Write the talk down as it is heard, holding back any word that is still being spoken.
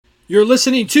You're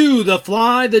listening to the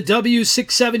Fly the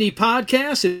W670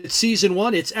 podcast. It's season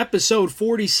 1. It's episode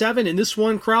 47. In this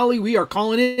one, Crowley, we are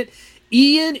calling it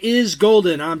Ian is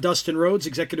Golden. I'm Dustin Rhodes,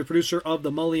 executive producer of the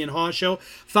Mully and Haw Show.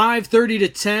 5:30 to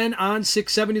 10 on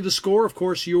 670 The Score. Of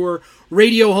course, your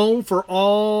radio home for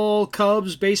all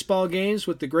Cubs baseball games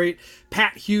with the great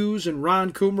Pat Hughes and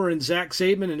Ron Coomer and Zach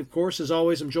Zaidman. And of course, as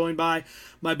always, I'm joined by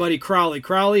my buddy Crowley.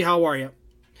 Crowley, how are you?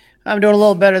 I'm doing a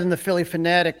little better than the Philly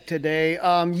Fanatic today.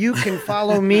 You can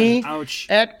follow me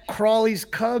at Crawley's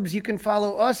Cubs. You can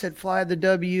follow us at Fly the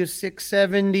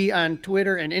W670 on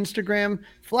Twitter and Instagram,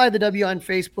 Fly the W on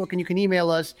Facebook, and you can email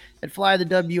us at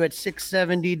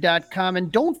flythew@670.com.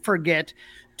 And don't forget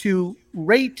to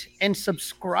rate and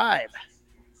subscribe.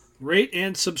 Rate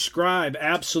and subscribe,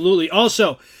 absolutely.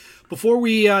 Also, before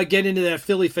we get into that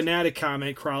Philly Fanatic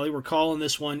comment, Crowley, we're calling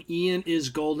this one Ian is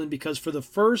Golden because for the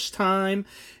first time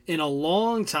in a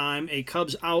long time, a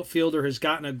Cubs outfielder has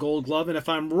gotten a Gold Glove. And if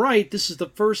I'm right, this is the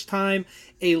first time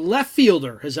a left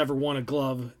fielder has ever won a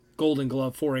Golden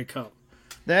Glove for a Cub.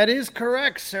 That is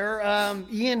correct, sir.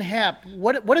 Ian Happ,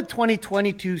 what a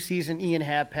 2022 season Ian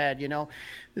Happ had, you know.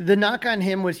 The knock on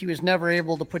him was he was never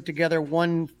able to put together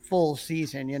one full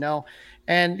season, you know.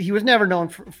 And he was never known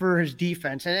for his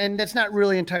defense. And that's not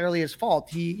really entirely his fault.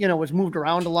 He, was moved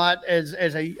around a lot as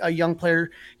a young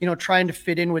player, trying to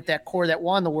fit in with that core that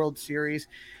won the World Series.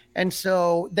 And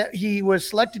so that he was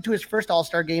selected to his first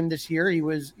All-Star game this year. He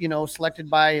was, selected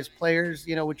by his players,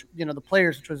 which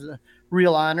was a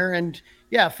real honor. And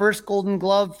yeah, first Golden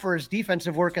Glove for his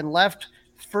defensive work in left.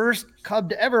 First Cub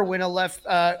to ever win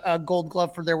a Gold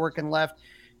Glove for their work in left.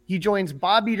 He joins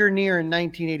Bobby Dernier in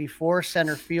 1984,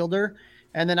 center fielder.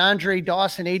 And then Andre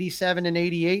Dawson, 87 and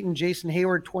 88, and Jason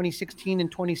Hayward, 2016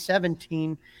 and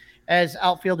 2017, as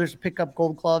outfielders to pick up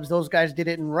Gold Gloves. Those guys did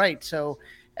it in right. So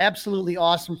absolutely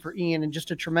awesome for Ian and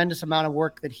just a tremendous amount of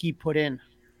work that he put in.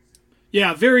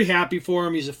 Yeah, very happy for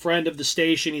him. He's a friend of the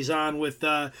station. He's on with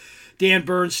Dan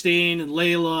Bernstein and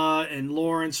Layla and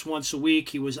Lawrence once a week.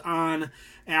 He was on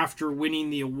after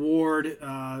winning the award.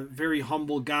 Very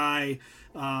humble guy.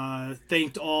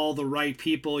 Thanked all the right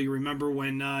people. You remember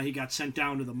when he got sent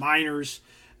down to the minors,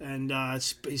 and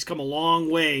he's come a long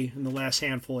way in the last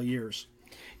handful of years.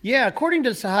 Yeah, according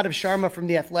to Sahadev Sharma from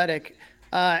The Athletic,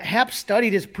 Happ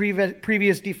studied his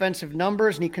previous defensive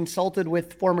numbers, and he consulted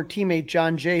with former teammate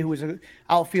John Jay, who was an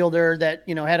outfielder that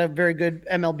had a very good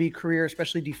MLB career,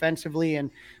 especially defensively,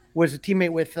 and was a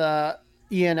teammate with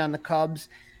Ian on the Cubs.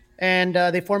 And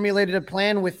they formulated a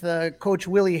plan with Coach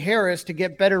Willie Harris to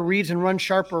get better reads and run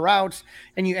sharper routes.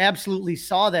 And you absolutely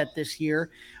saw that this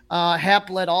year. Happ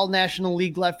led all National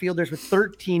League left fielders with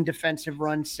 13 defensive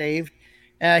runs saved.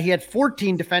 He had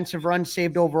 14 defensive runs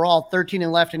saved overall, 13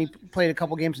 in left, and he played a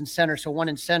couple games in center, so 1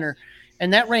 in center.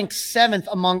 And that ranked 7th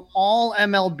among all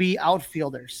MLB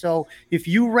outfielders. So if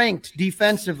you ranked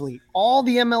defensively all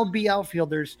the MLB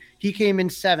outfielders, he came in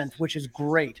 7th, which is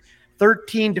great.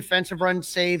 13 defensive run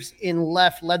saves in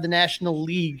left, led the National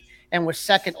League, and was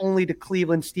second only to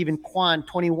Cleveland Stephen Kwan,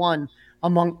 21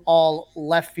 among all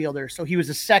left fielders. So he was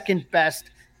the second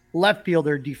best left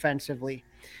fielder defensively.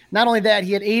 Not only that,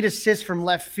 he had 8 assists from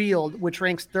left field, which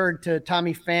ranks 3rd to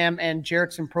Tommy Pham and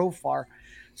Jerickson Profar.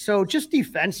 So just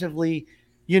defensively,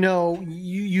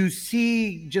 you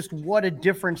see just what a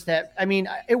difference that. I mean,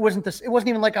 it wasn't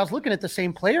even like I was looking at the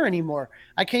same player anymore.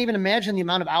 I can't even imagine the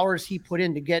amount of hours he put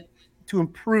in to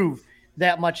improve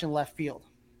that much in left field.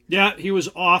 Yeah, he was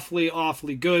awfully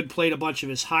good. Played a bunch of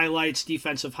his highlights,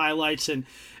 defensive highlights, and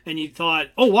you thought,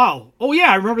 oh wow, oh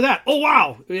yeah, I remember that. Oh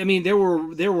wow. I mean, there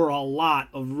were a lot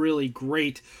of really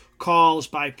great calls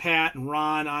by Pat and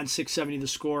Ron on 670 The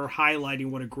Score, highlighting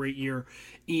what a great year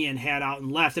Ian had out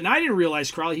and left. And I didn't realize,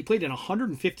 Crowley, he played in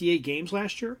 158 games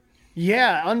last year.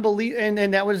 Yeah, unbelievable.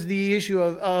 And that was the issue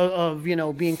of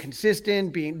being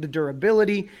consistent, being the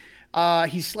durability.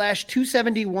 He slashed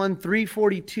 271,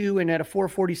 342, and had a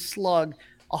 440 slug,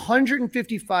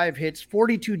 155 hits,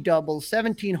 42 doubles,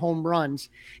 17 home runs.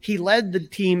 He led the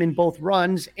team in both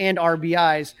runs and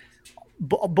RBIs,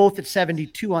 both at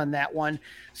 72 on that one.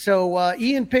 So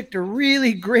Ian picked a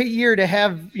really great year to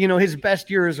have, his best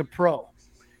year as a pro.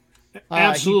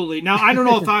 Absolutely. Now, I don't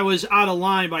know if I was out of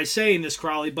line by saying this,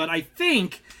 Crowley, but I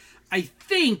think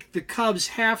the Cubs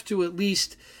have to at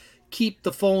least keep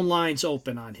the phone lines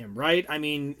open on him, right? I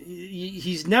mean,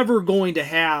 he's never going to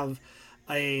have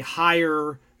a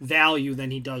higher value than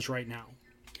he does right now.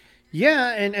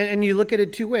 Yeah, and you look at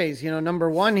it two ways. Number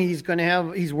one, he's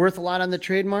worth a lot on the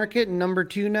trade market, and number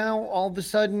two, now all of a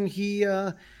sudden he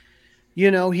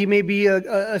He may be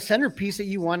a centerpiece that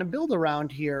you want to build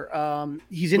around here.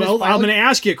 He's in his Well, I'm final. going to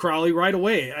ask you, Crowley, right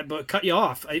away, but cut you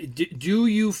off. Do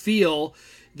you feel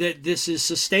that this is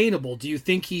sustainable? Do you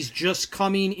think he's just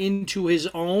coming into his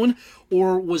own,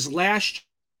 or was last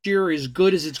year as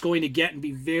good as it's going to get and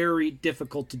be very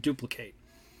difficult to duplicate?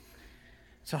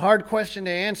 It's a hard question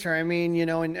to answer. I mean,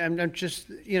 and I'm just,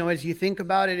 as you think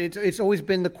about it, it's always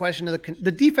been the question of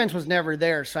the defense was never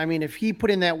there. So I mean, if he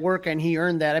put in that work and he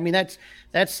earned that, I mean,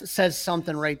 that's says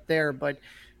something right there. But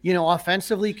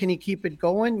offensively, can he keep it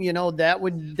going?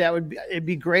 It'd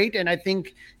be great, and I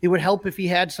think it would help if he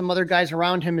had some other guys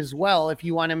around him as well. If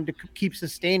you want him to keep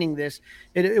sustaining this,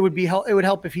 it would be help. It would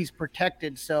help if he's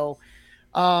protected. So.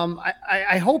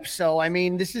 I hope so. I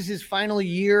mean, this is his final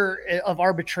year of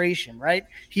arbitration, right?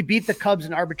 He beat the Cubs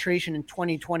in arbitration in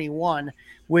 2021,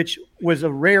 which was a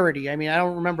rarity. I mean, I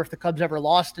don't remember if the Cubs ever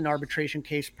lost an arbitration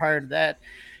case prior to that.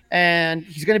 And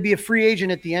he's going to be a free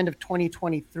agent at the end of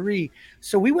 2023.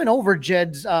 So we went over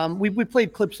Jed's. We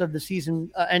played clips of the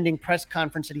season-ending press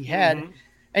conference that he had,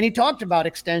 and he talked about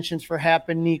extensions for Happ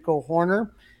and Nico Hoerner,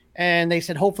 and they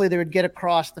said hopefully they would get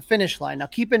across the finish line. Now,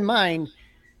 keep in mind,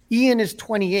 Ian is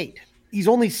 28. He's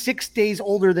only 6 days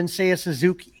older than Seiya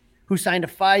Suzuki, who signed a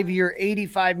 5-year,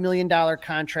 $85 million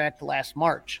contract last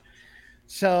March.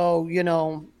 So,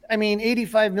 I mean,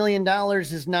 $85 million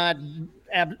is not,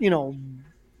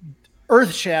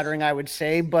 earth shattering, I would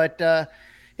say. But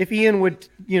if Ian would,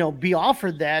 be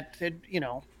offered that,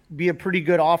 be a pretty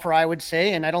good offer, I would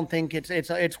say. And I don't think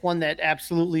it's one that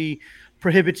absolutely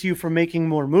prohibits you from making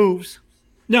more moves.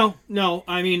 No.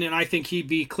 I mean, and I think he'd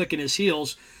be clicking his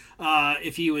heels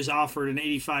if he was offered an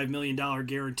 $85 million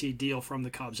guaranteed deal from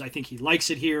the Cubs. I think he likes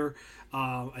it here.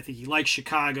 I think he likes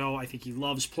Chicago. I think he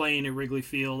loves playing at Wrigley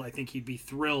Field. I think he'd be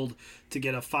thrilled to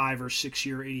get a 5 or 6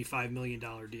 year, $85 million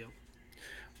deal.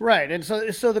 Right, and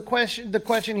so the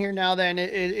question here now then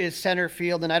is center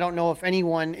field, and I don't know if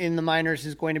anyone in the minors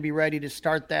is going to be ready to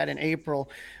start that in April.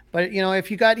 But if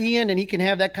you got Ian and he can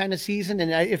have that kind of season,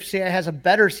 and if Seiya has a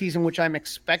better season, which I'm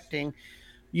expecting,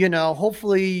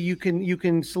 hopefully you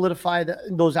can solidify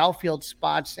those outfield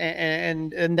spots,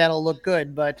 and that'll look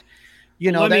good. But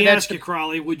let me ask you,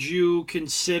 Crawley, would you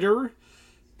consider,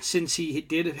 since he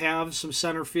did have some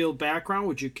center field background,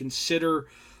 would you consider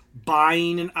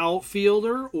buying an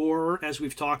outfielder? Or, as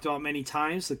we've talked about many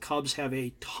times, the Cubs have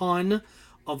a ton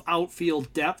of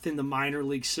outfield depth in the minor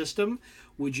league system.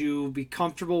 Would you be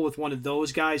comfortable with one of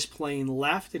those guys playing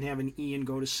left and having Ian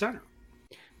go to center?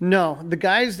 No, the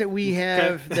guys that we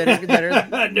have that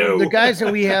are no. The guys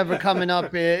that we have are coming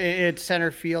up at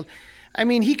center field. I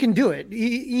mean, he can do it.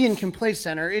 Ian can play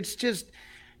center. It's just,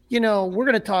 we're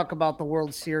going to talk about the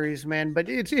World Series, man, but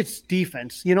it's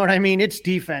defense. You know what I mean? It's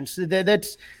defense.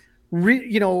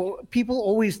 People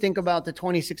always think about the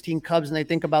 2016 Cubs and they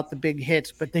think about the big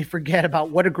hits, but they forget about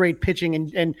what a great pitching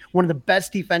and one of the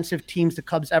best defensive teams the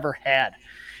Cubs ever had.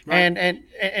 Right.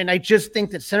 And I just think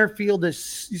that center field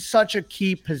is such a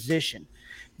key position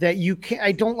that you can't.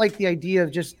 I don't like the idea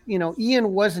of just,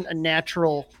 Ian wasn't a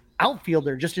natural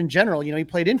outfielder just in general. He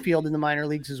played infield in the minor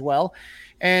leagues as well.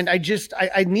 And I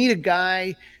need a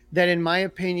guy that, in my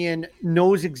opinion,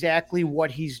 knows exactly what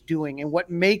he's doing and what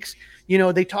makes,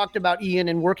 they talked about Ian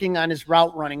and working on his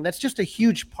route running. That's just a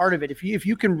huge part of it. If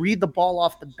you can read the ball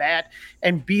off the bat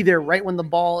and be there right when the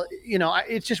ball,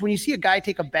 it's just when you see a guy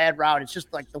take a bad route, it's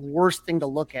just like the worst thing to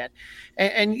look at.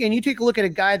 And you take a look at a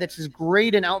guy that's as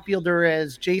great an outfielder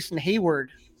as Jason Hayward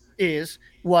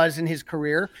was in his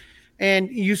career.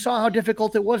 And you saw how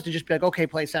difficult it was to just be like, okay,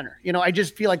 play center. I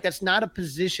just feel like that's not a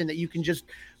position that you can just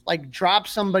like drop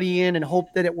somebody in and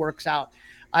hope that it works out.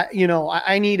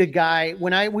 I need a guy.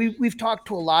 We've talked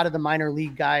to a lot of the minor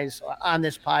league guys on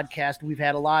this podcast. We've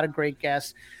had a lot of great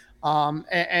guests,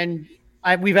 and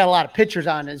we've had a lot of pitchers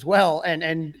on as well.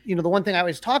 And the one thing I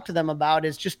always talk to them about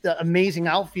is just the amazing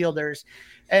outfielders.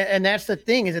 And that's the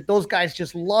thing, is that those guys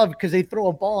just love, because they throw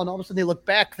a ball and all of a sudden they look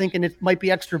back thinking it might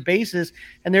be extra bases,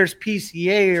 and there's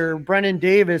PCA or Brennan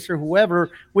Davis or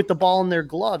whoever with the ball in their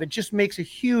glove. It just makes a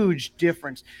huge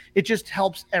difference. It just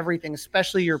helps everything,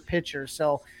 especially your pitcher.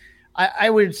 So I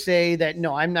would say that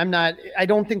no, I'm not. I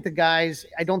don't think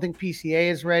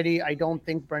PCA is ready. I don't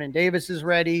think Brennan Davis is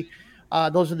ready.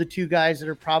 Those are the two guys that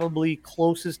are probably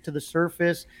closest to the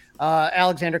surface.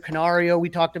 Alexander Canario, we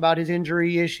talked about his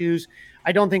injury issues.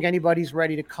 I don't think anybody's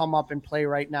ready to come up and play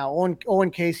right now.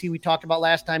 Owen Casey, we talked about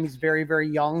last time, he's very, very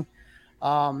young.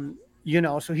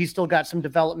 So he's still got some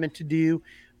development to do.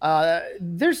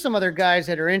 There's some other guys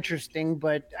that are interesting,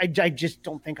 but I just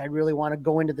don't think I really want to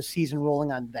go into the season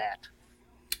rolling on that.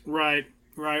 Right.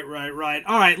 All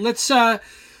right,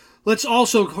 Let's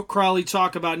also, Crowley,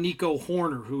 talk about Nico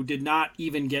Horner, who did not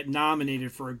even get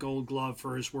nominated for a Gold Glove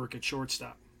for his work at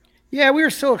shortstop. Yeah, we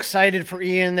were so excited for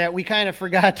Ian that we kind of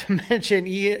forgot to mention,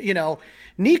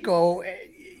 Nico.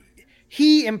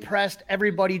 He impressed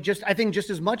everybody I think just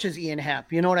as much as Ian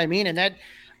Happ. You know what I mean? And that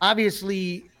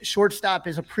obviously shortstop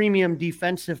is a premium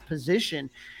defensive position.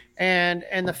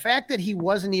 And the fact that he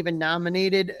wasn't even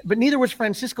nominated, but neither was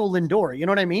Francisco Lindor. You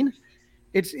know what I mean?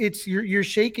 It's you're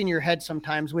shaking your head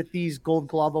sometimes with these Gold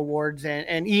Glove awards.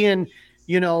 And Ian,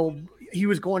 he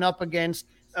was going up against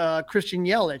Christian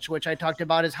Yelich, which I talked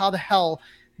about, is how the hell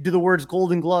do the words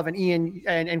Golden Glove and Ian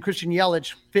and Christian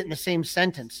Yelich fit in the same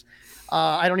sentence?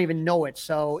 I don't even know it.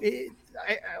 So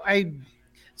I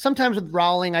sometimes with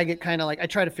Rowling, I get kind of like, I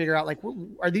try to figure out, like,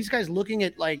 are these guys looking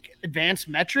at like advanced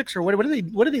metrics, or what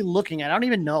are they looking at? I don't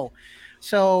even know.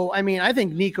 So, I mean, I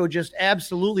think Nico just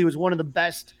absolutely was one of the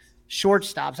best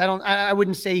shortstops. I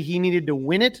wouldn't say he needed to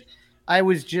win it. I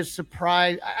was just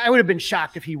surprised. I would have been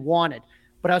shocked if he won it,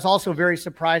 but I was also very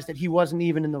surprised that he wasn't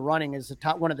even in the running as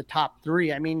one of the top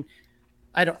three. I mean,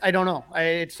 I don't know.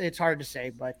 It's hard to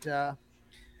say, but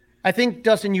I think,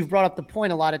 Dustin, you've brought up the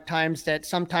point a lot of times that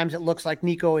sometimes it looks like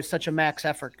Nico is such a max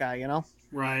effort guy,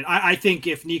 Right. I think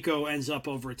if Nico ends up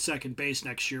over at second base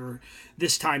next year,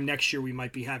 this time next year, we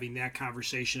might be having that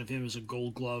conversation of him as a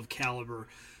Gold Glove caliber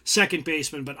second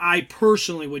baseman. But I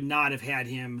personally would not have had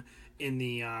him in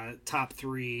the top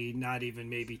three, not even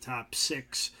maybe top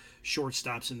six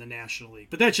shortstops in the National League.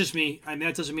 But that's just me. I mean,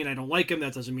 that doesn't mean I don't like him.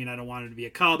 That doesn't mean I don't want him to be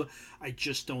a Cub. I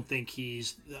just don't think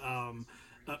he's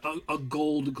a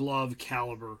Gold Glove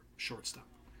caliber shortstop.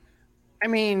 I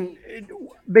mean,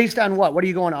 based on what? What are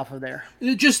you going off of there?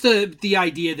 Just the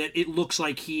idea that it looks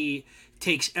like he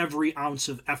takes every ounce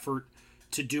of effort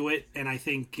to do it, and I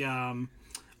think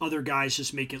other guys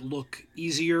just make it look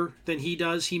easier than he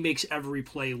does. He makes every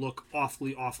play look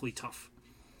awfully, awfully tough.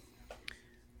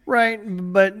 Right,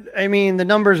 but I mean, the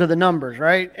numbers are the numbers,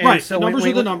 right? And right, so the numbers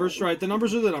are the numbers, right? The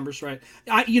numbers are the numbers, right?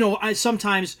 I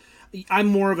sometimes I'm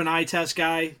more of an eye test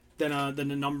guy than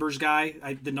a numbers guy.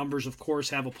 The numbers, of course,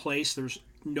 have a place. There's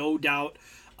no doubt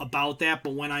about that.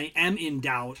 But when I am in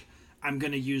doubt, I'm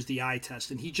going to use the eye test,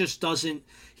 and he just doesn't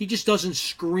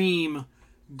scream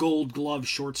Gold Glove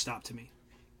shortstop to me.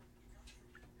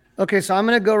 Okay, so I'm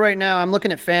going to go right now. I'm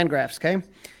looking at Fangraphs, okay?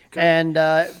 And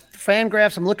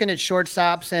Fangraphs, I'm looking at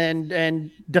shortstops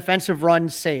and defensive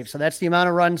runs saved. So that's the amount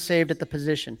of runs saved at the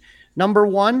position. Number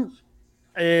one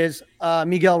is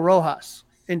Miguel Rojas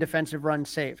in defensive runs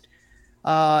saved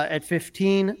at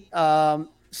 15.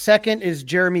 Second is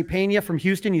Jeremy Pena from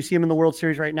Houston. You see him in the World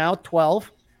Series right now,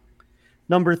 12.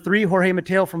 Number 3, Jorge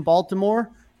Mateo from Baltimore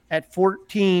at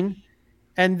 14.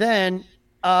 And then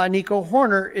Nico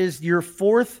Horner is your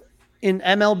 4th in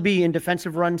MLB in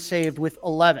defensive runs saved with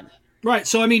 11. Right.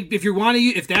 So I mean,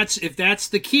 if that's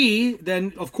the key,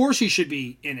 then of course he should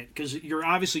be in it, because you're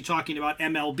obviously talking about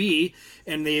MLB,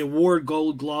 and they award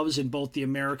Gold Gloves in both the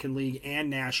American League and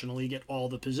National League at all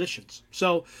the positions.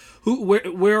 So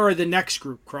where are the next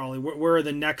group, Crawley? Where are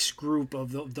the next group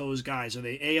of those guys? Are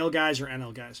they AL guys or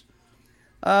NL guys?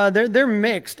 They're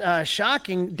mixed.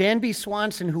 Shocking. Danby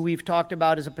Swanson, who we've talked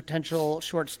about as a potential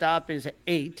shortstop, is at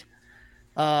 8.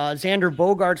 Xander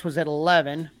Bogaerts was at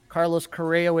 11. Carlos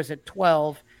Correa was at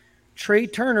 12. Trey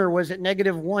Turner was at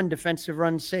 -1 defensive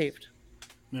runs saved.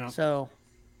 Yeah. So,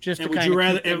 just and to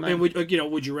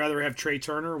would you rather have Trey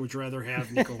Turner, or would you rather have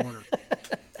Nico Horner?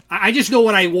 I just know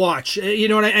what I watch. You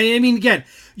know what I mean? Again,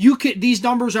 these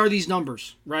numbers are these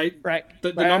numbers, right? Right.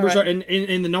 The numbers are, and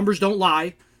the numbers don't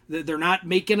lie. They're not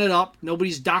making it up.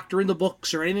 Nobody's doctoring the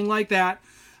books or anything like that.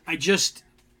 I just,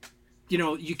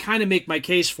 you kind of make my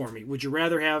case for me. Would you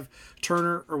rather have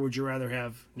Turner, or would you rather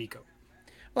have Nico?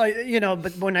 Well,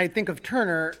 but when I think of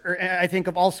Turner, I think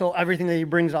of also everything that he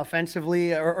brings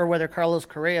offensively, or whether Carlos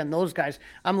Correa and those guys,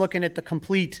 I'm looking at the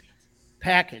complete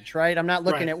package, right? I'm not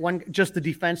looking at just the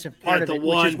defensive part of it.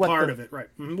 Right?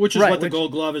 Mm-hmm. Which is what the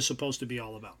Gold Glove is supposed to be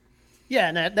all about. Yeah,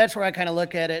 and that's where I kind of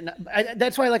look at it. And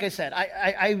that's why, like I said,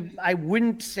 I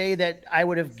wouldn't say that I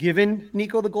would have given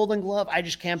Nico the Golden Glove. I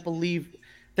just can't believe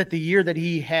that the year that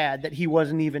he had, that he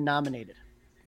wasn't even nominated.